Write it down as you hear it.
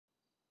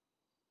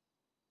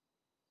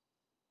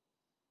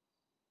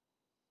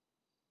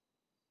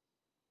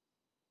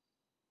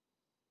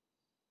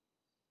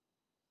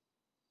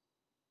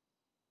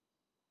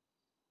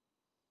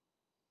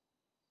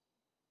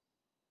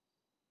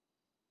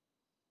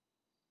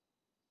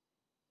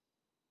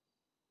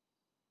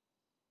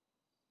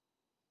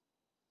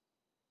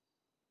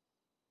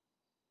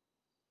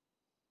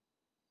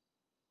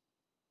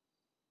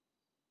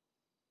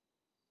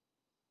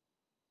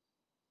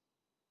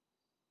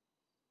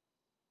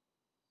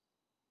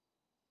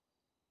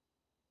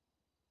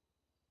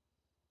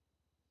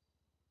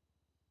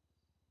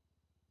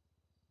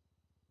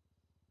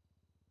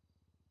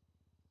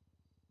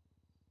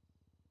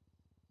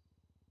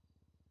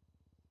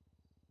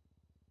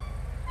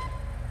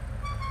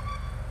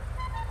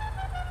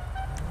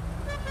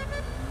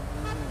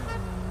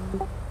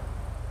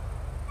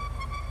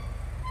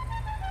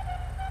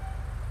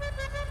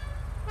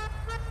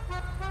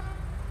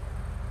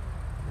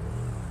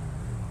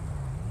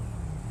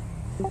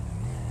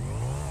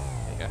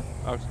go.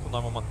 Oh, it's called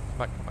 911. Come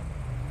back, come back.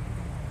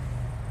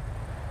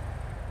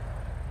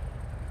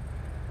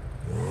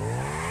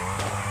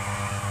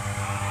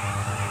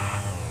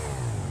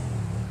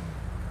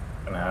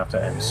 Gonna have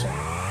to end soon. Yeah.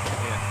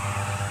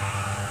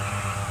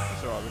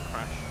 It's alright, we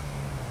crash.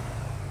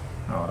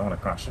 Oh, I don't want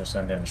to crash, just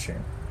end in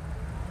soon.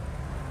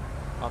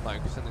 Oh no,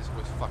 because then this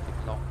was fucking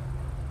long.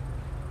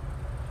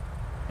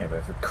 Yeah, but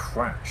if we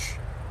crash,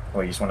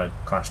 or you just want to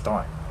crash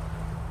die?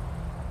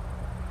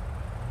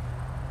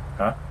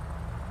 Huh?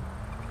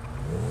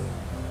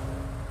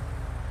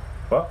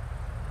 What?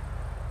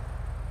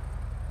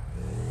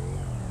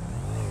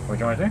 What do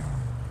you want to do?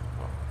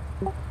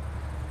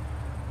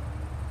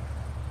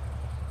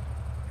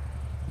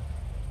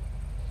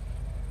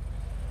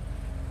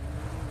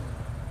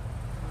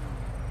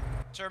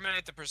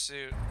 Terminate the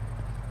pursuit.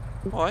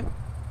 Why?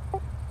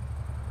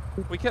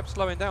 We kept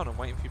slowing down and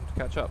waiting for him to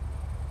catch up.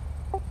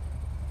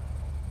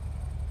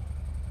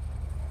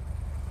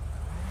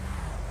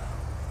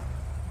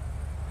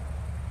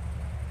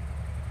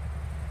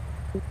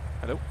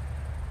 Hello?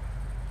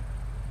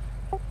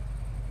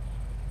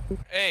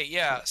 Hey,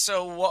 yeah,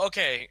 so,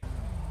 okay.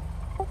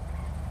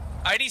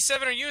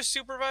 ID7, are you a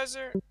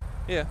supervisor?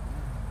 Yeah.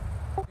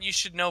 You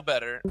should know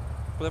better.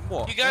 Well then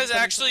what? You guys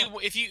actually,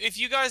 if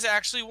you guys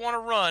actually want to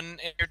run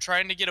and you're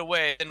trying to get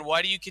away, then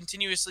why do you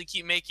continuously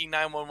keep making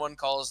 911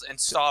 calls and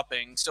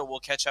stopping so we'll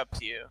catch up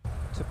to you?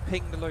 To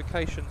ping the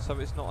location so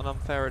it's not an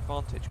unfair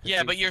advantage.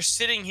 Yeah, but you're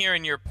sitting here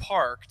and you're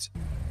parked.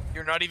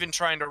 You're not even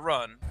trying to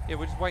run. Yeah,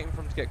 we're just waiting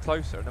for him to get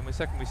closer, and then the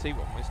second we see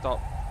one, we start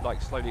like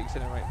slowly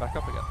accelerating back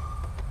up again,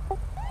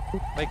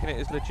 making it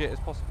as legit as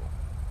possible.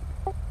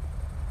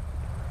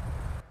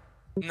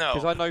 No.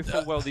 Because I know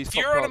full well these. If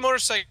you're on a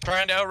motorcycle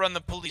trying to outrun the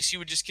police, you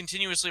would just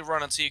continuously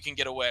run until you can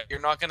get away. You're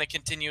not going to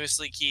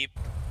continuously keep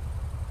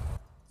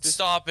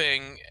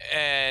stopping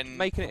and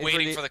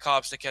waiting for the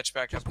cops to catch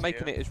back up to you. Just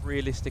making it as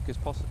realistic as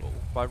possible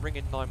by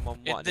ringing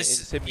 911. It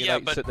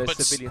simulates that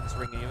there's civilians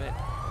ringing you in.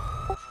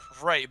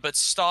 Right, but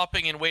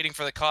stopping and waiting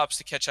for the cops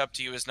to catch up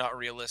to you is not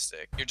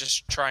realistic. You're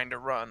just trying to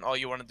run. All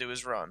you want to do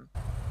is run.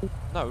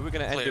 No, we're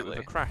going to end it with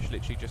a crash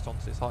literally just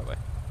onto this highway.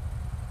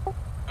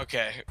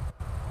 Okay.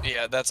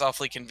 Yeah, that's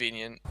awfully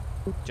convenient.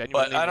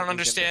 Genuinely, but I don't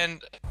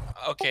understand.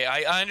 Okay,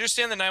 I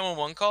understand the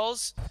 911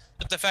 calls,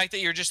 but the fact that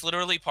you're just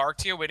literally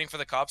parked here waiting for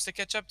the cops to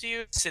catch up to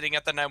you, sitting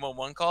at the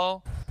 911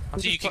 call,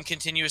 so you can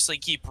continuously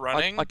keep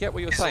running. I get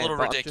what you're saying, a little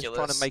but ridiculous.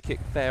 I'm just trying to make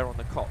it fair on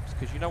the cops,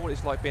 because you know what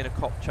it's like being a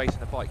cop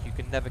chasing a bike. You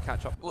can never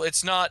catch up. Well,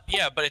 it's not.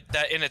 Yeah, but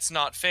it's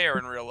not fair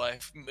in real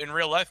life. In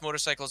real life,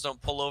 motorcycles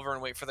don't pull over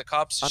and wait for the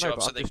cops to show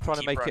up, so they can keep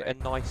running. I'm just trying to make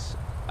it a nice,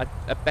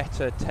 a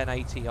better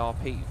 1080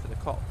 RP for the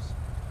cops,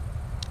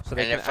 so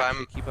they can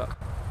actually keep up.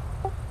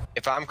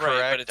 If I'm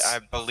correct, right, I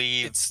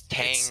believe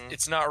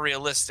it's not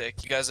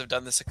realistic. You guys have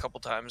done this a couple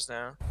times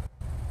now.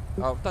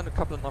 I've done a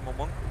couple of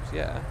 911 calls,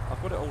 yeah.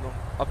 I've got it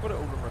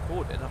all on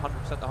recording,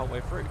 100% the whole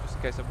way through, just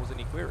in case there was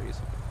any queries.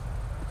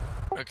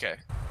 Okay,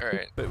 all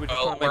right. But we're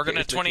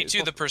gonna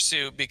 22 the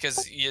pursuit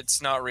because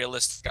it's not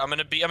realistic. I'm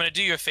gonna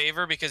do you a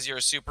favor because you're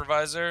a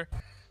supervisor,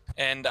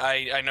 and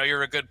I know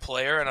you're a good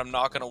player, and I'm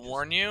not gonna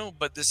warn you,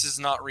 but this is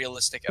not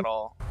realistic at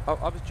all. I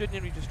was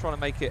genuinely just trying to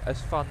make it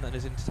as fun and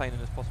as entertaining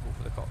as possible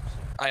for the cops.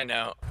 I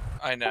know.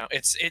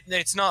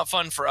 It's not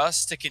fun for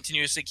us to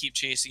continuously keep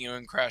chasing you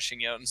and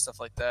crashing you out and stuff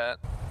like that.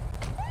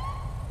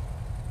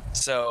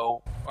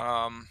 So,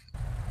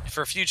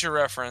 for future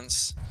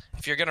reference,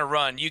 if you're gonna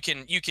run, you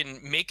can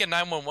make a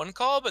 911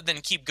 call, but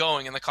then keep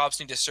going, and the cops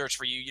need to search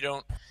for you. You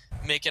don't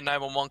make a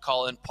 911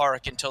 call and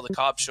park until the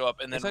cops show up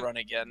and then run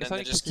again, and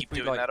then just keep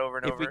doing that over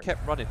and over. If we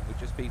kept running, we'd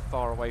just be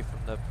far away from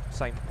the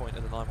same point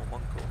of the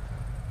 911 call.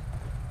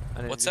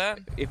 And what's that?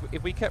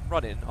 If we kept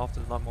running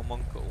after the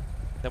 911 call,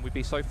 then we'd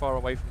be so far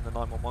away from the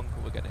 911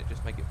 call again, it'd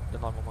just make the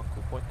 911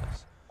 call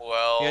pointless.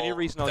 Well, the only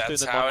reason I was doing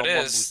the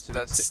 911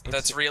 was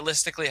that's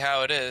realistically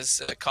how it is.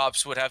 The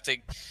cops would have to,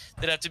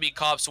 there'd have to be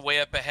cops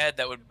way up ahead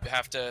that would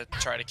have to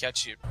try to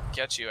catch you.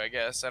 I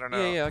guess. I don't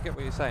know. Yeah, I get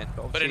what you're saying.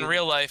 But in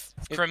real life,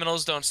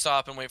 criminals don't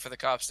stop and wait for the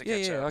cops to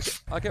catch up.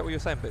 I get what you're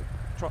saying, but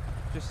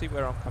just see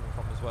where I'm coming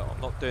from as well. I'm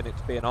not doing it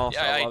to be an arsehole.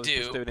 Yeah, I was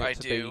just doing it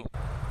to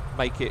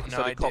make it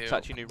so the cops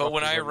actually knew. But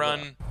when I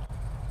run.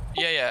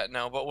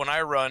 But when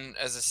I run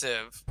as a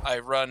civ, I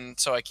run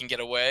so I can get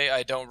away.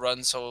 I don't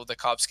run so the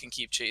cops can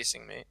keep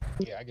chasing me.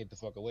 Yeah, I get the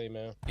fuck away,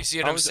 man. You see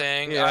what I'm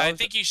saying? Yeah, I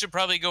think you should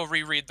probably go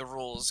reread the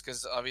rules,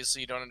 because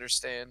obviously you don't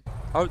understand.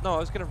 Oh, no, I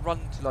was going to run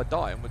till I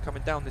die, and we're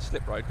coming down this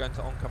slip road, going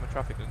to oncoming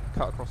traffic, and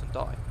cut across and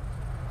die.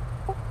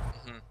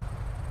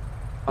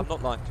 I'm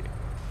not lying to you.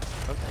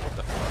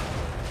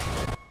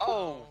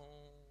 Oh!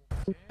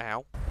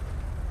 Ow.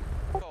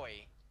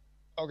 Boy.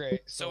 Okay,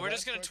 so we're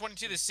just gonna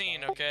 22 the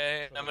scene,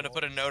 okay? I'm gonna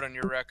put a note on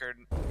your record.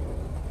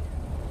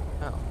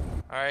 Oh.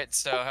 Alright,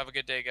 so have a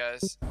good day,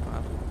 guys.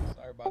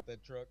 Sorry about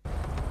that truck.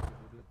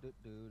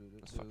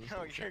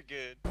 Oh, you're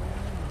good.